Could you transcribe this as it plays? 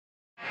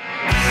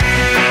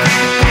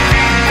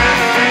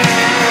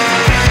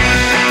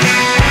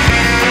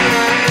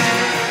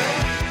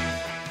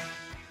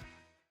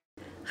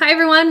Hi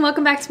everyone,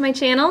 welcome back to my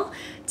channel.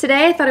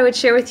 Today I thought I would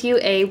share with you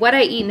a what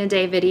I eat in a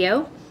day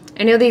video.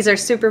 I know these are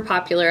super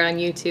popular on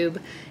YouTube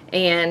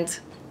and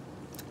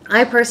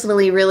I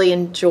personally really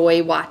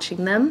enjoy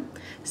watching them,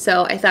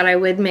 so I thought I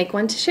would make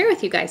one to share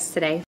with you guys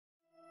today.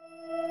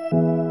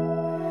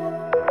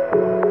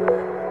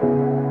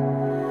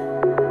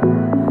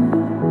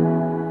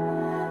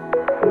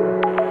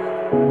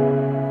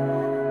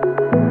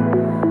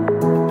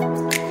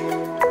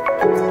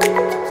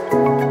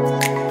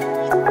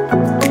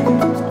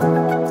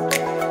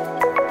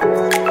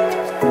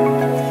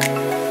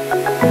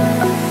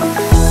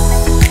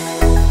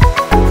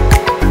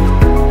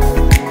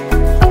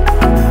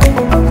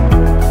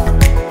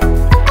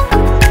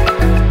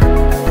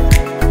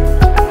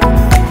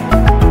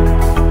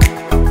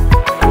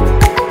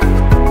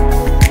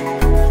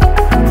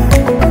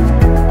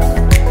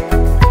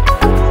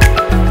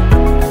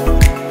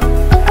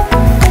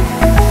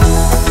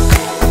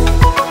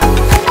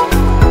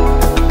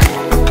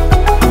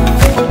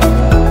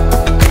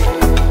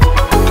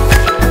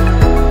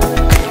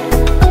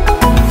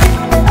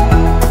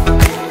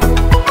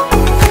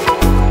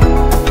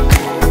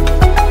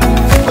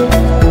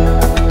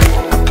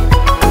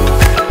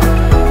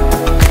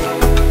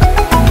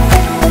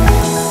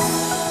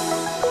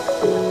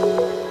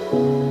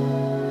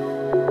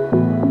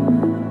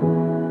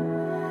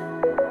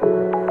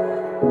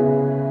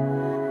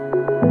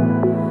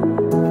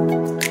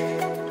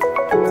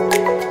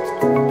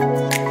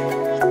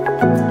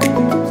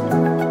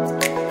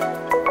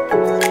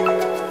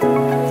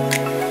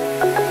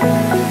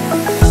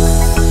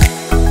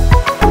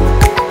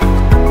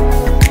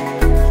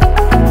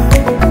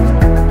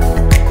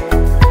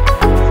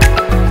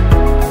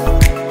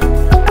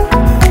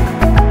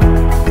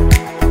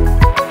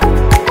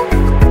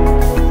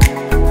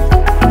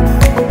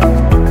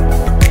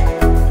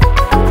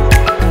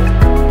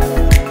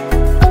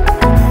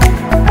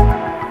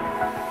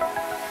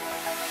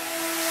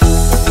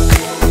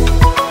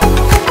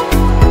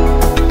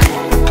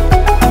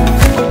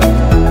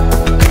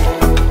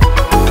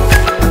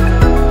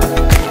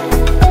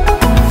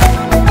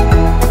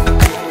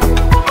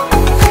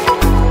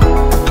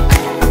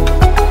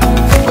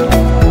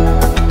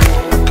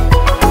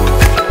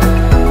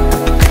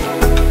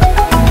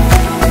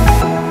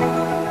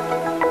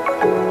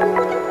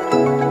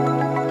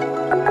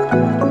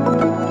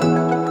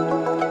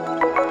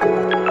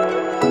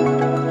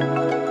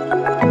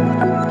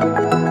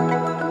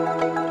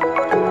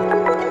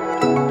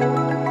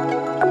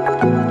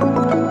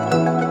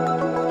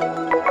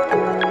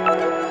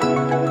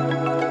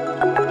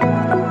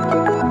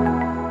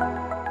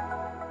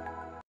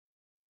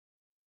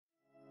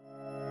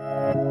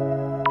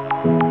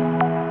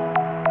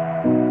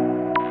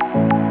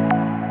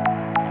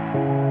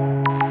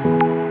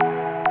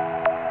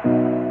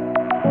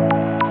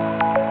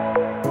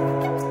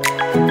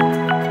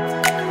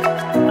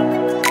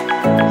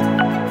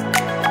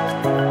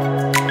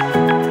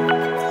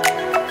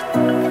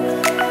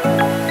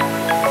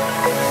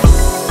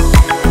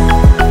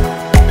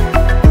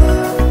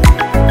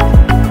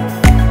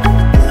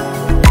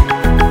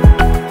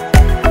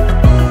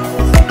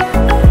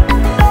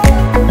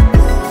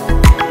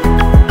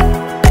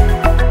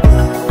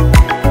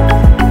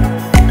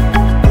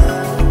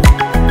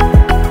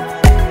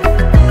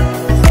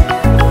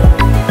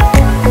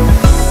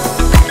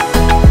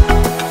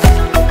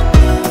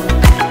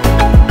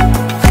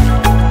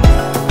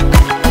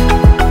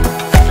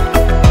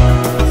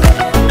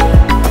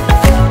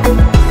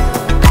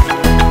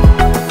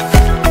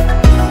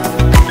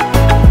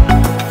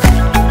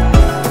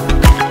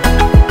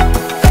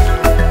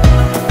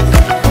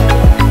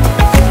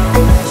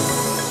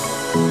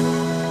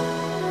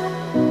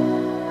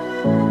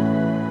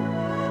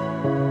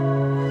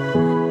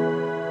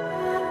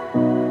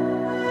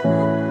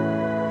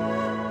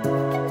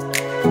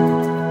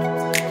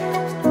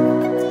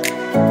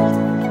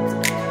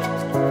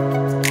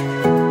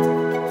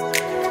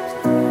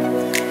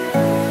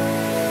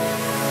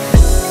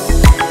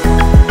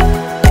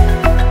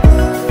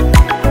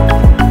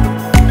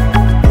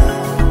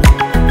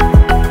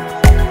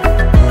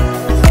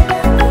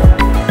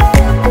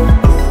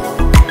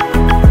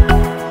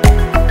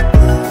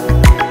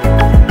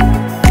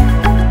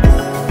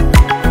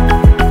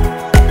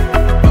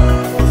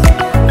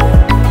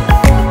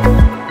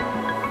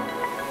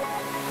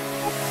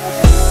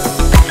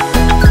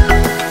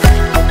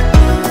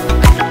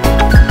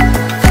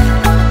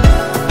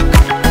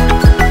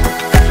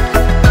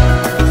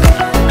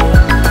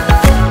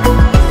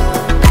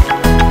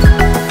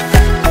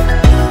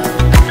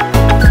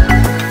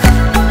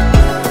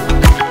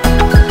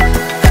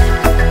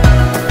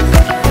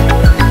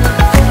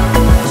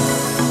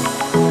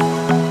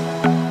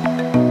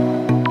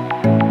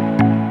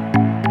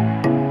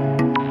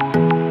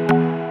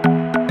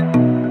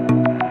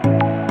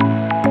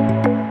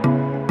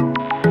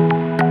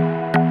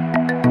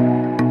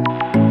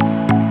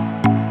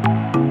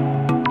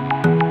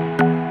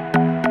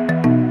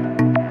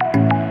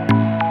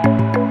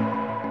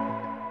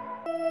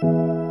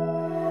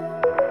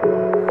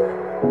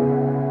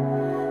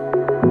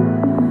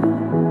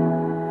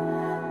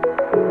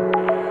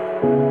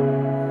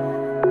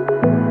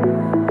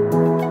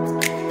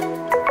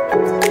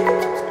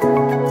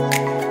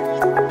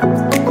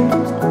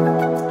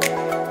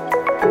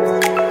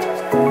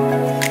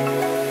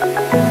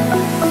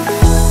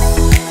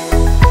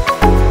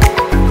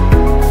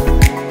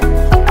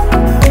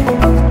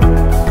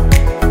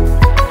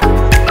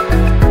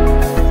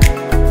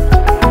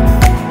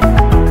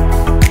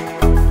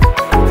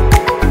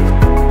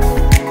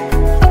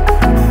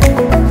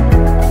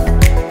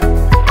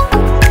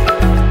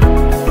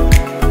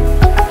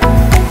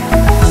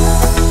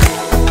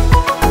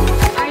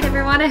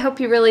 everyone. I hope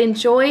you really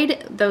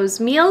enjoyed those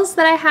meals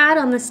that I had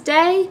on this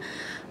day.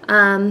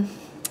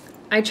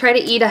 I try to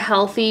eat a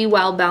healthy,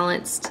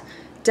 well-balanced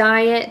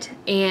diet,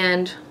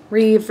 and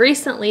we've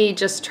recently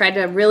just tried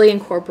to really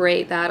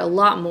incorporate that a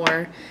lot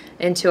more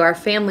into our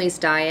family's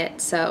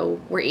diet.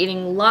 So we're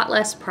eating a lot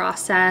less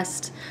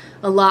processed,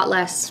 a lot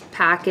less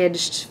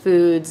packaged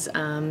foods,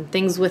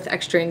 things with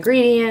extra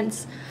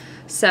ingredients.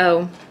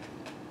 So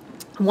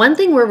one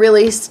thing we're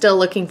really still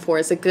looking for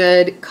is a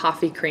good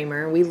coffee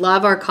creamer. We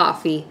love our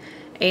coffee,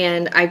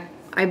 and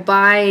I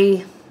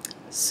buy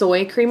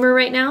soy creamer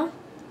right now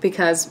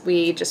because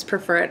we just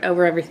prefer it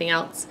over everything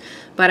else.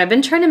 But I've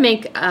been trying to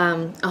make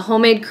a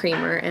homemade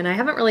creamer, and I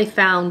haven't really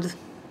found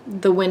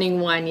the winning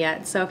one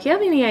yet. So if you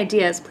have any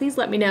ideas, please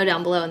let me know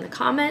down below in the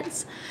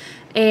comments.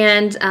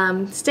 And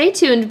stay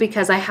tuned,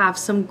 because I have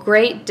some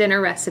great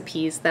dinner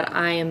recipes that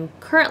I am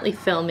currently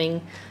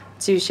filming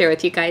to share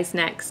with you guys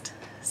next.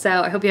 So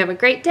I hope you have a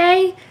great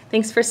day.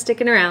 Thanks for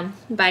sticking around.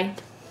 Bye.